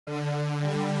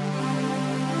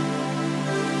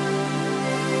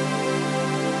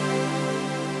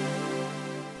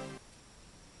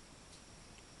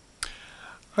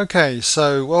Okay,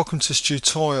 so welcome to this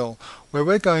tutorial where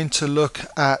we're going to look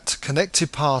at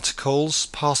connected particles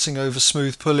passing over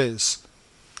smooth pulleys.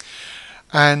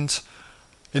 And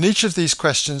in each of these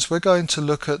questions we're going to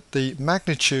look at the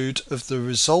magnitude of the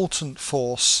resultant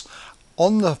force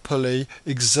on the pulley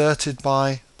exerted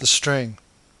by the string.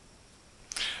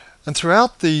 And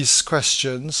throughout these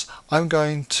questions I'm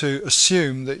going to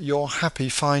assume that you're happy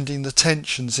finding the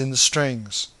tensions in the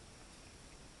strings.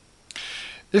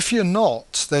 If you're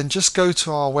not, then just go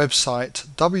to our website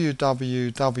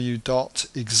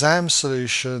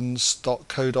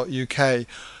www.examsolutions.co.uk,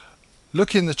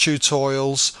 look in the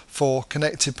tutorials for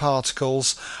connected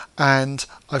particles, and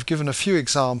I've given a few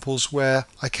examples where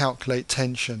I calculate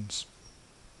tensions.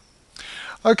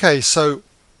 Okay, so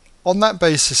on that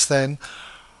basis then,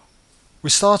 we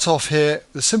start off here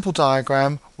with a simple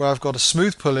diagram where I've got a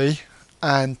smooth pulley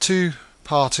and two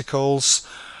particles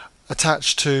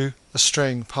attached to a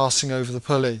string passing over the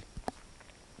pulley.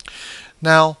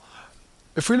 Now,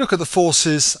 if we look at the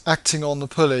forces acting on the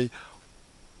pulley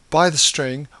by the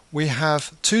string, we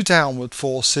have two downward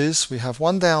forces. We have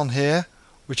one down here,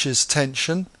 which is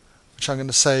tension, which I'm going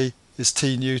to say is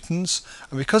T newtons,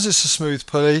 and because it's a smooth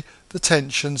pulley, the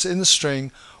tensions in the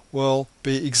string will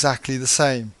be exactly the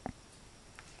same.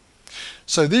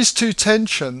 So these two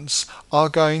tensions are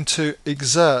going to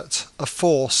exert a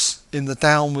force in the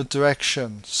downward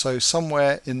direction, so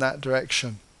somewhere in that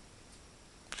direction.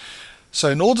 So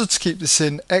in order to keep this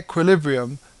in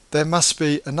equilibrium, there must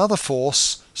be another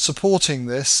force supporting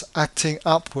this acting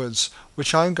upwards,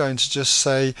 which I'm going to just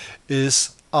say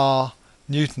is R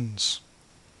newtons.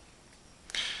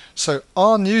 So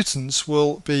R newtons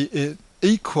will be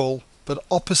equal but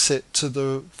opposite to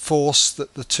the force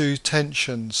that the two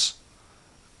tensions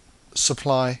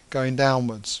supply going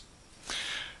downwards.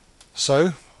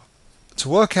 So to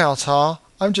work out R,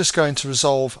 I'm just going to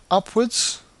resolve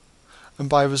upwards, and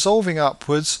by resolving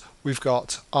upwards we've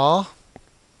got R,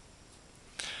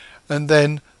 and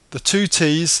then the two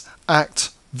T's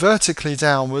act vertically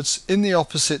downwards in the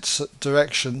opposite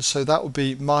direction, so that would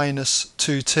be minus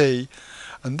 2T,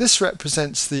 and this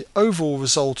represents the overall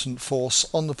resultant force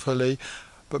on the pulley,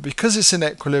 but because it's in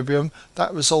equilibrium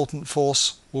that resultant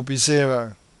force will be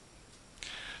 0.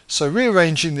 So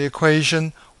rearranging the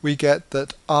equation, we get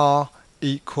that R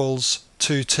equals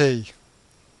 2T.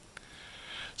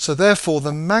 So therefore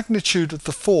the magnitude of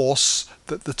the force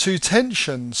that the two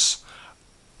tensions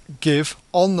give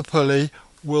on the pulley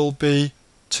will be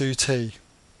 2T.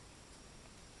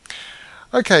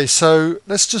 Okay, so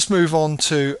let's just move on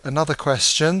to another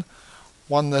question,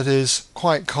 one that is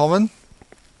quite common,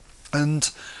 and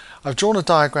I've drawn a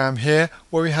diagram here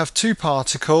where we have two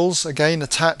particles, again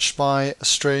attached by a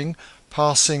string,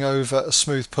 passing over a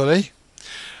smooth pulley.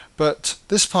 But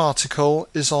this particle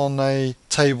is on a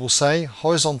table, say,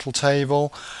 horizontal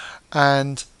table,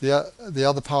 and the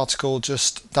other particle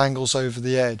just dangles over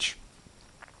the edge.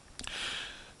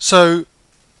 So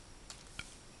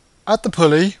at the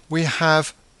pulley we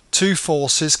have two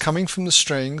forces coming from the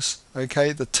strings,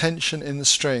 okay, the tension in the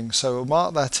string. So we'll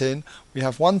mark that in. We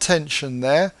have one tension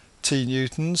there, T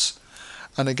newtons,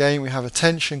 and again we have a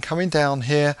tension coming down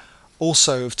here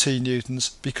also of T newtons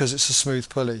because it's a smooth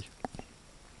pulley.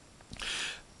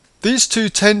 These two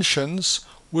tensions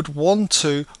would want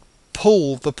to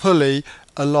pull the pulley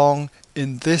along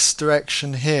in this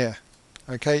direction here,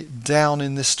 okay, down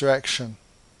in this direction.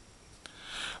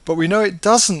 But we know it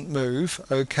doesn't move,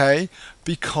 okay,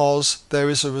 because there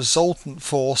is a resultant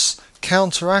force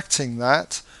counteracting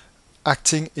that,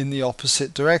 acting in the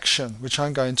opposite direction, which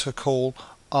I'm going to call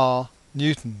R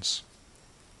newtons.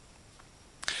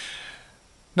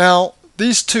 Now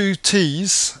these two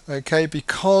T's, okay,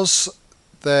 because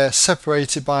they're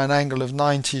separated by an angle of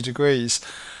 90 degrees,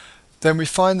 then we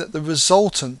find that the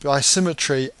resultant by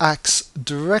symmetry acts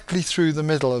directly through the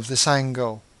middle of this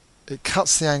angle. It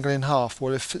cuts the angle in half.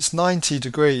 Well, if it's 90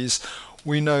 degrees,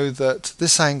 we know that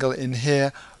this angle in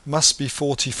here must be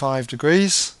 45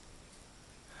 degrees,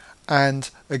 and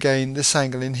again this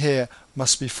angle in here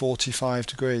must be 45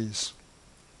 degrees.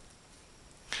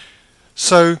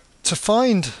 So to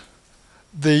find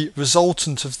the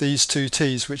resultant of these two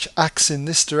T's, which acts in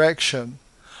this direction,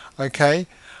 okay,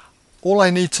 all I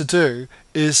need to do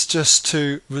is just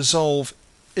to resolve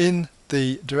in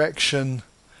the direction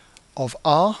of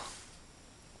R,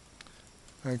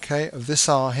 okay, of this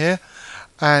R here,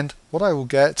 and what I will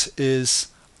get is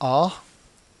R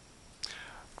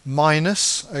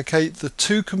minus, okay, the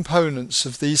two components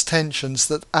of these tensions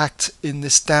that act in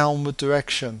this downward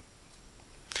direction.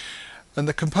 And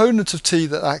the component of T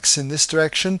that acts in this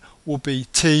direction will be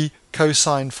T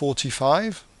cosine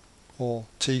 45, or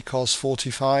t cos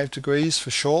 45 degrees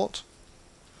for short.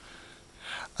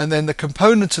 And then the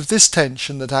component of this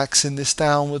tension that acts in this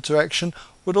downward direction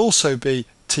would also be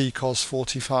t cos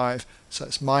 45, so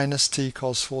it's minus t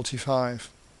cos 45.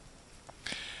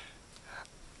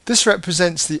 This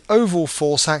represents the overall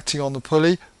force acting on the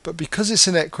pulley, but because it's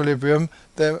in equilibrium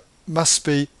there must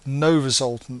be no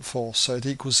resultant force, so it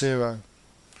equals 0.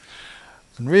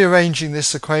 And rearranging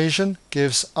this equation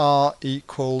gives r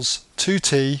equals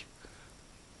 2t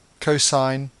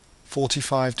cosine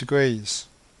 45 degrees.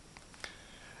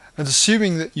 And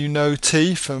assuming that you know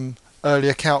t from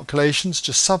earlier calculations,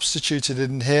 just substitute it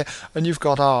in here and you've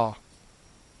got r.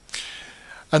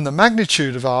 And the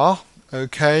magnitude of r,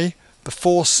 okay, the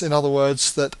force in other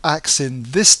words that acts in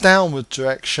this downward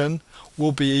direction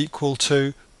will be equal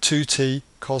to 2t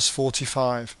cos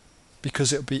 45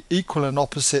 because it will be equal and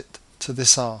opposite to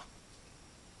this r.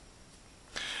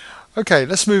 Okay,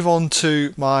 let's move on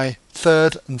to my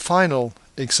third and final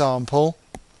example,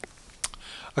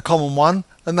 a common one,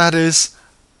 and that is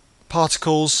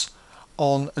particles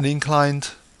on an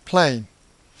inclined plane.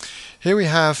 Here we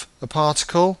have a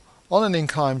particle on an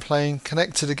inclined plane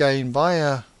connected again by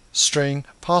a string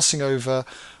passing over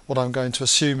what I'm going to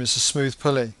assume is a smooth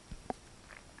pulley.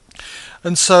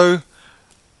 And so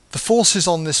the forces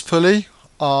on this pulley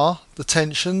are the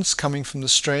tensions coming from the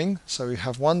string, so we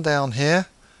have one down here,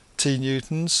 t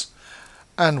newtons,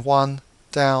 and one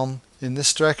down in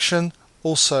this direction,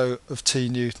 also of t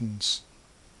newtons.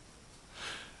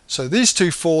 So these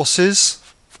two forces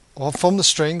from the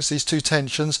strings, these two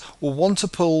tensions, will want to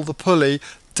pull the pulley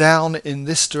down in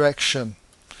this direction.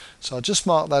 So I'll just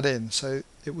mark that in, so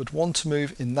it would want to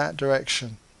move in that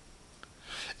direction.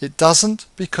 It doesn't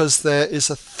because there is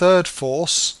a third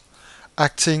force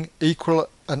acting equal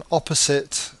and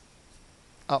opposite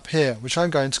up here, which I'm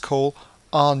going to call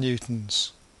r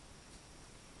newtons.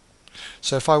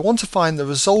 So if I want to find the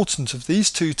resultant of these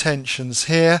two tensions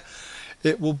here,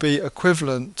 it will be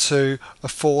equivalent to a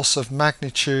force of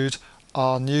magnitude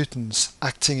r newtons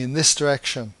acting in this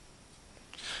direction.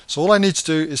 So all I need to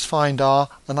do is find r,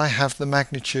 and I have the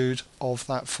magnitude of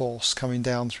that force coming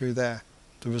down through there,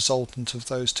 the resultant of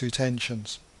those two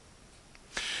tensions.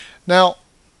 Now,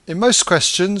 in most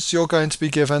questions you're going to be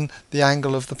given the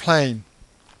angle of the plane.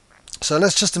 So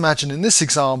let's just imagine in this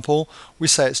example we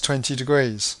say it's 20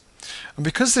 degrees. And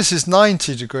because this is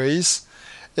 90 degrees,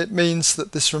 it means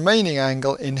that this remaining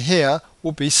angle in here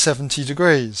will be 70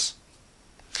 degrees.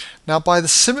 Now by the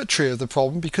symmetry of the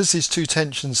problem, because these two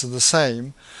tensions are the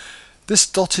same, this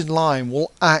dotted line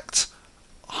will act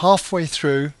halfway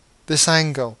through this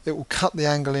angle. It will cut the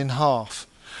angle in half.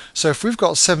 So if we've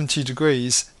got 70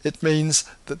 degrees, it means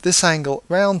that this angle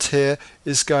round here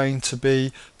is going to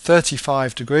be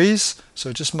 35 degrees.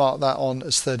 So just mark that on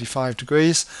as 35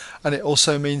 degrees. And it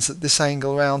also means that this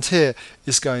angle round here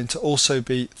is going to also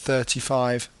be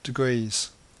 35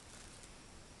 degrees.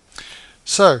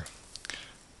 So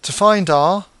to find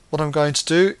r, what I'm going to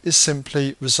do is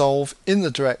simply resolve in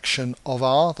the direction of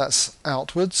r, that's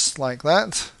outwards like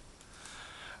that.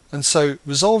 And so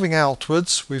resolving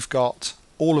outwards, we've got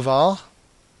all of r,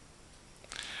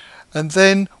 and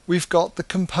then we've got the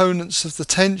components of the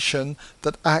tension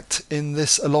that act in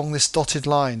this along this dotted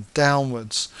line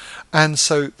downwards. And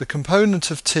so the component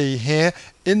of t here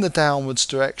in the downwards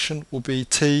direction will be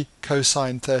t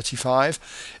cosine 35.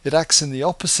 It acts in the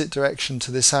opposite direction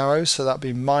to this arrow, so that'd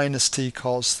be minus t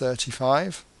cos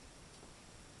 35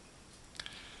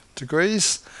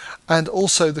 degrees. And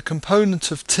also the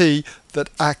component of t that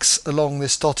acts along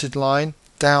this dotted line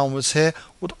downwards here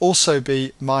would also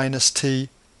be minus t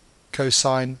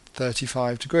cosine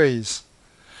 35 degrees.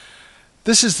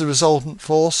 This is the resultant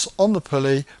force on the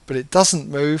pulley, but it doesn't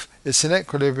move, it's in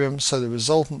equilibrium, so the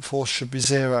resultant force should be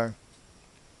 0.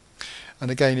 And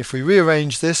again, if we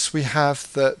rearrange this, we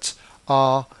have that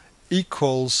r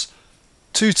equals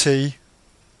 2t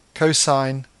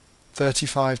cosine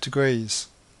 35 degrees.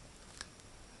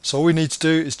 So all we need to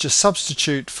do is just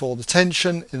substitute for the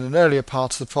tension in an earlier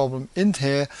part of the problem in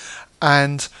here,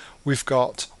 and we've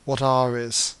got what r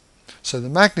is. So the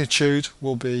magnitude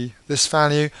will be this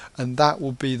value, and that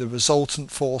will be the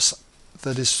resultant force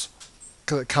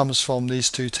that comes from these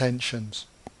two tensions.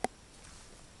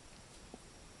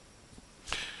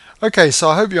 Okay, so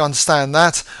I hope you understand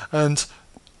that, and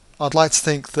I'd like to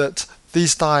think that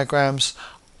these diagrams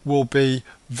will be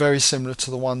very similar to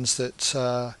the ones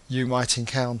that you might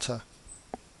encounter.